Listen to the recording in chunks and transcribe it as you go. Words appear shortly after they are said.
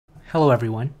Hello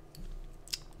everyone.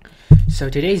 So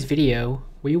today's video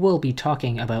we will be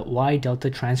talking about Wye-Delta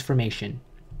Transformation.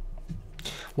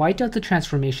 Wye-Delta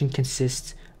Transformation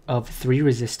consists of three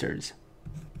resistors.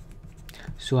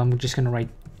 So I'm just going to write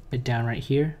it down right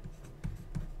here.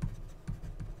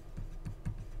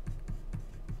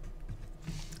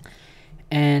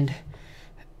 And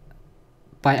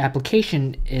by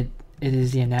application it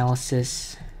is the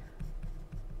analysis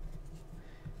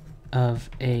of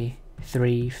a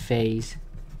three-phase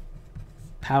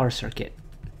power circuit.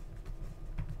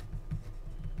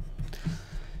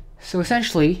 So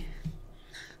essentially,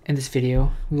 in this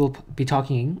video, we will be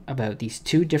talking about these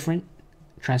two different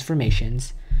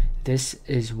transformations. This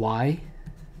is Y,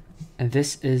 and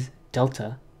this is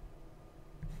delta.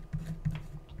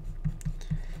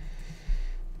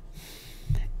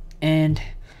 And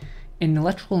in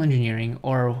electrical engineering,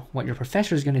 or what your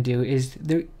professor is going to do is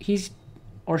he's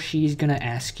or she's going to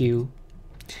ask you,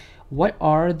 what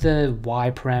are the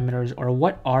Y parameters or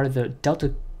what are the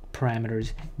delta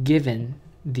parameters given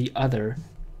the other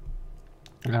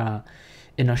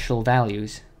initial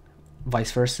values,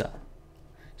 vice versa.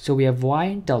 So we have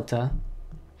Y delta,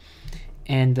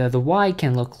 and the Y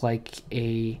can look like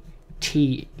a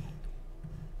T.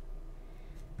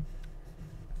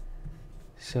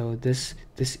 So this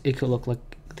it could look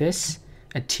like this,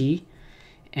 a T,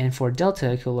 and for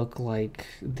delta it could look like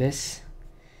this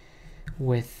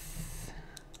with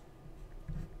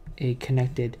a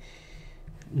connected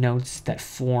nodes that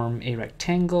form a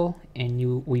rectangle,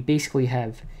 and we basically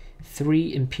have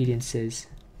three impedances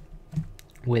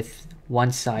with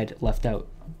one side left out.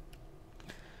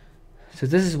 So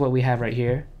this is what we have right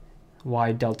here,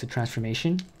 Wye-Delta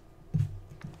transformation.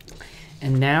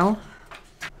 And now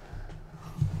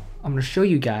I'm going to show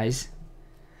you guys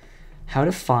how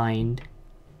to find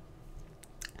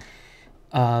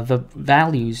the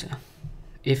values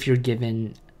if you're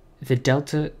given the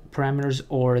delta parameters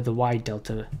or the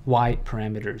Y-delta Y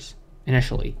parameters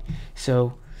initially.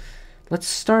 So let's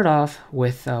start off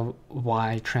with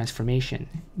Y transformation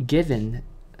given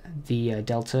the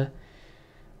delta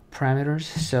parameters.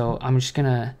 So I'm just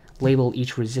gonna label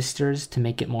each resistors to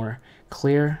make it more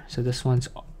clear. So this one's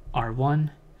R1,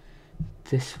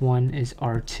 this one is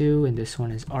R2, and this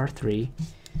one is R3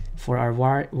 for our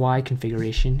Y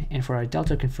configuration. And for our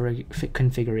delta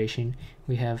configuration,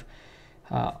 we have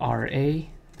RA,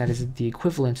 that is the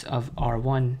equivalent of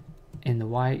R1 in the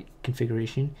Y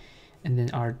configuration, and then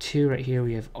R2 right here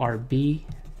we have RB,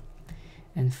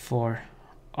 and for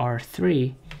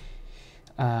R3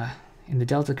 in the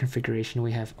delta configuration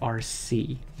we have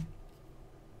RC.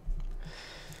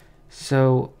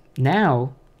 So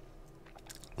now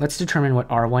let's determine what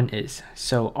R1 is.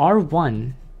 So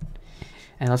R1,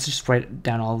 and let's just write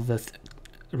down all the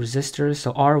resistors.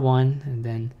 So R1, and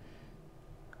then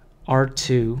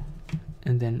R2,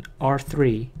 and then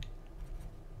R3.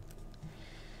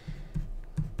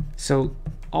 So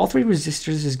all three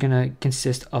resistors is going to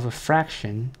consist of a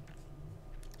fraction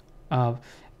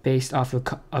based off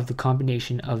of the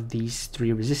combination of these three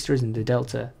resistors in the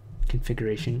delta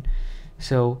configuration.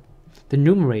 So the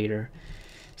numerator.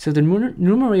 So the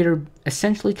numerator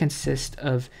essentially consists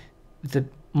of the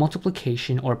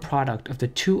multiplication or product of the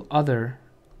two other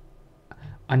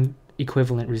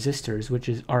equivalent resistors, which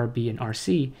is RB and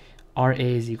RC. RA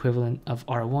is the equivalent of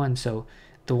R1, so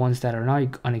the ones that are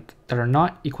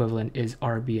not equivalent is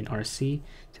RB and RC.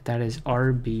 So that is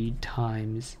RB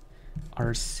times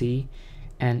RC,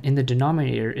 and in the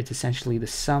denominator it's essentially the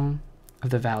sum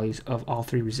of the values of all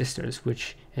three resistors,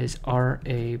 which is RA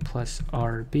plus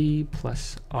RB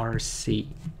plus RC.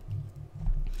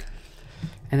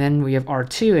 And then we have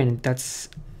R2, and that's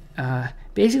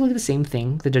basically the same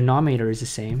thing. The denominator is the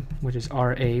same, which is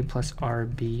RA plus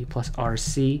RB plus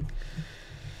RC.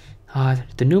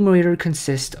 The numerator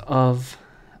consists of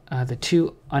the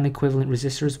two unequivalent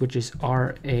resistors, which is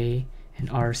RA and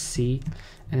RC.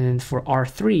 And then for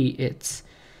R3, it's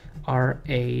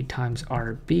RA times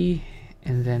RB,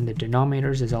 and then the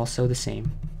denominators is also the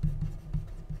same.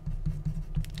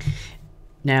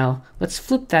 Now, let's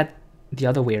flip that the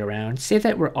other way around. Say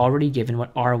that we're already given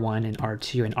what R1 and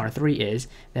R2 and R3 is,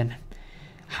 then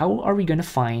how are we going to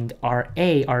find RA,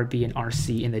 RB, and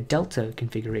RC in the delta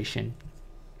configuration?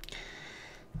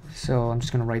 So I'm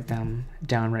just going to write them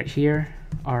down right here,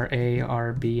 RA,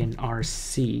 RB, and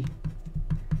RC.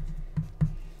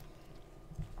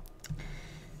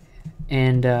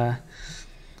 And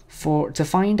to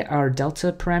find our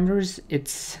delta parameters,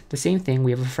 it's the same thing.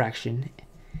 We have a fraction,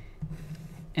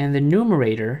 and the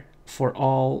numerator for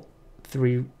all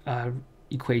three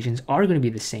equations are going to be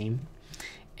the same,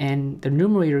 and the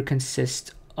numerator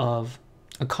consists of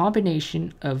a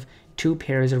combination of two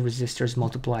pairs of resistors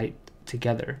multiplied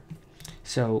together.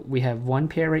 So we have one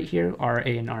pair right here, RA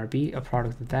and RB, a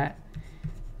product of that.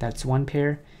 That's one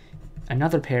pair.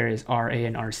 Another pair is RA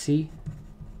and RC.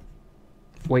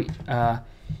 Wait,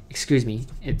 excuse me.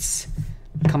 It's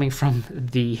coming from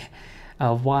the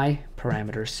Y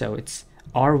parameter. So it's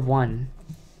R1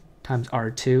 times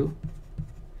R2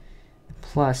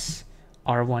 plus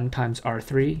R1 times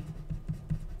R3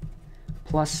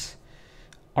 plus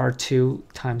R2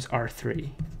 times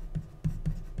R3.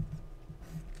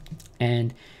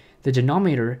 And the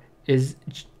denominator is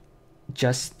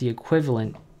just the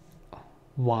equivalent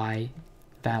Y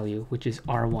value, which is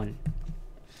R1.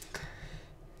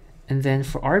 And then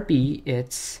for RB,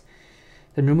 it's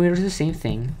the numerator is the same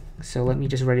thing. So let me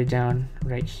just write it down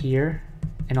right here.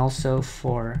 And also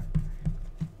for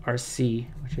RC,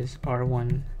 which is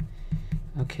R1.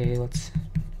 Okay, let's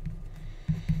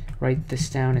write this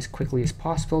down as quickly as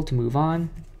possible to move on.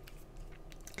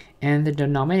 And the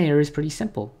denominator is pretty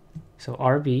simple. So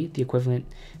RB, the equivalent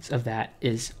of that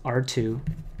is R2,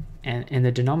 and in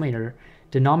the denominator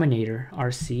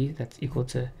RC, that's equal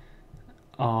to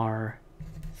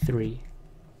R3.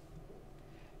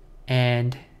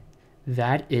 And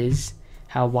that is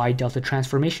how Wye-Delta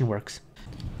transformation works.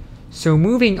 So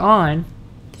moving on,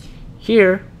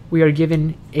 here we are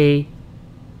given a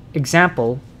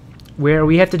example where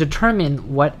we have to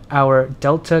determine what our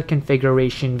delta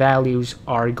configuration values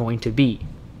are going to be.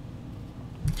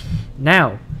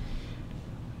 Now,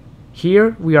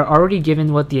 here we are already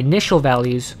given what the initial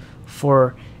values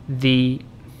for the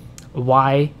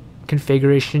Y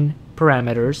configuration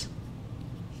parameters.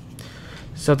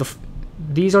 So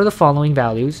these are the following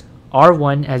values: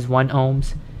 R1 as 1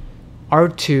 ohms,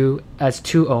 R2 as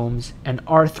 2 ohms, and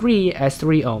R3 as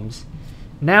 3 ohms.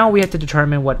 Now we have to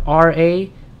determine what RA,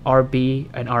 RB,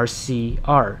 and RC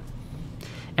are.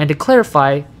 And to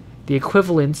clarify the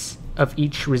equivalence of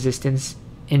each resistance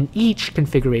in each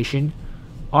configuration,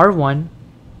 R1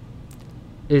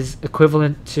 is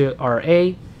equivalent to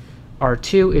RA,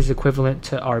 R2 is equivalent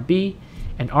to RB,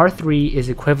 and R3 is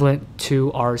equivalent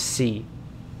to RC.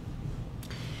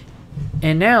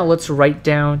 And now let's write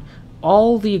down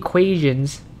all the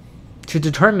equations to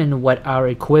determine what our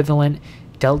equivalent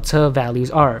delta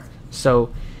values are.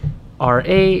 So RA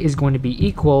is going to be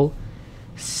equal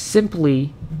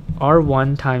simply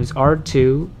R1 times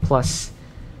R2 plus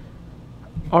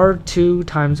R2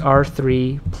 times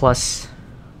R3 plus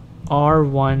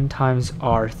R1 times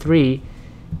R3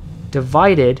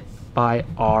 divided by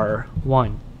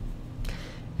R1.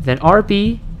 Then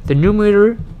RB, the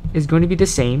numerator is going to be the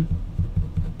same,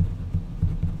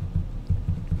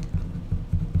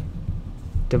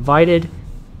 divided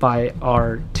by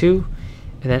R2,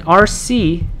 and then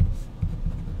RC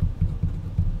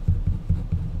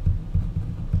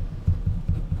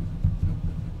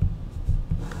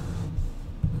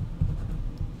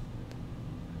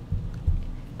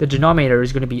the denominator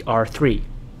is going to be R3.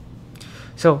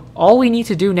 So all we need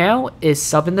to do now is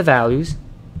sub in the values.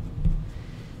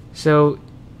 So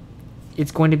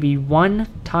it's going to be 1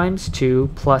 times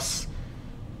 2 plus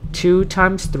 2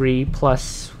 times 3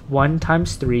 plus 1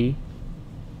 times 3.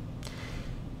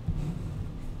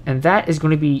 And that is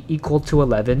going to be equal to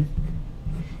 11.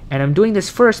 And I'm doing this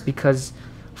first because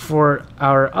for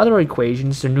our other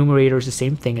equations, the numerator is the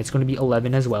same thing. It's going to be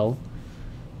 11 as well.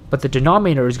 But the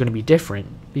denominator is going to be different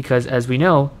because, as we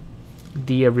know,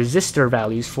 the resistor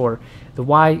values for the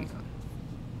Y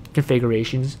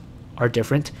configurations are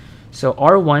different. So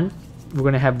R1, we're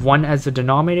going to have 1 as the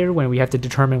denominator when we have to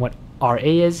determine what RA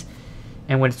is.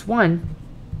 And when it's 1,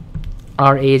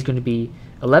 RA is going to be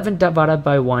 11 divided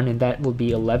by 1, and that will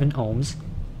be 11 ohms.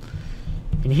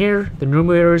 And here, the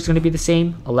numerator is going to be the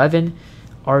same, 11.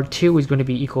 R2 is going to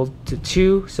be equal to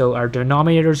 2, so our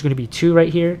denominator is going to be 2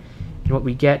 right here. And what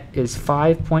we get is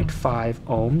 5.5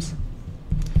 ohms.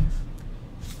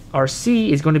 RC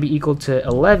is going to be equal to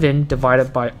 11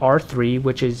 divided by R3,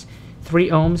 which is 3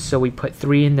 ohms, so we put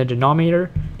 3 in the denominator.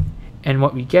 And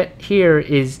what we get here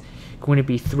is going to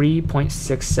be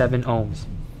 3.67 ohms.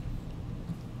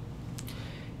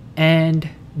 And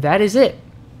that is it.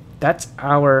 That's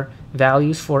our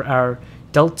values for our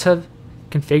delta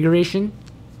configuration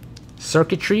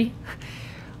circuitry.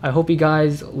 I hope you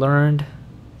guys learned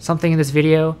something in this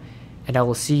video, and I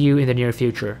will see you in the near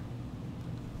future.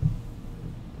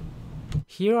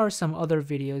 Here are some other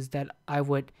videos that I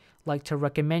would like to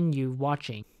recommend you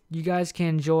watching. You guys can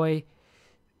enjoy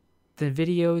the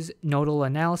videos nodal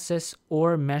analysis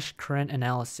or mesh current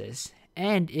analysis.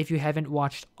 And if you haven't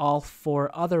watched all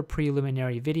 4 other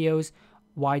preliminary videos,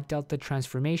 Wye-Delta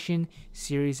Transformation,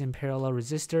 series and parallel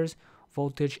resistors,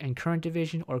 voltage and current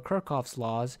division, or Kirchhoff's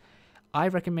laws, I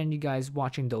recommend you guys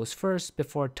watching those first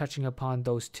before touching upon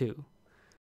those two.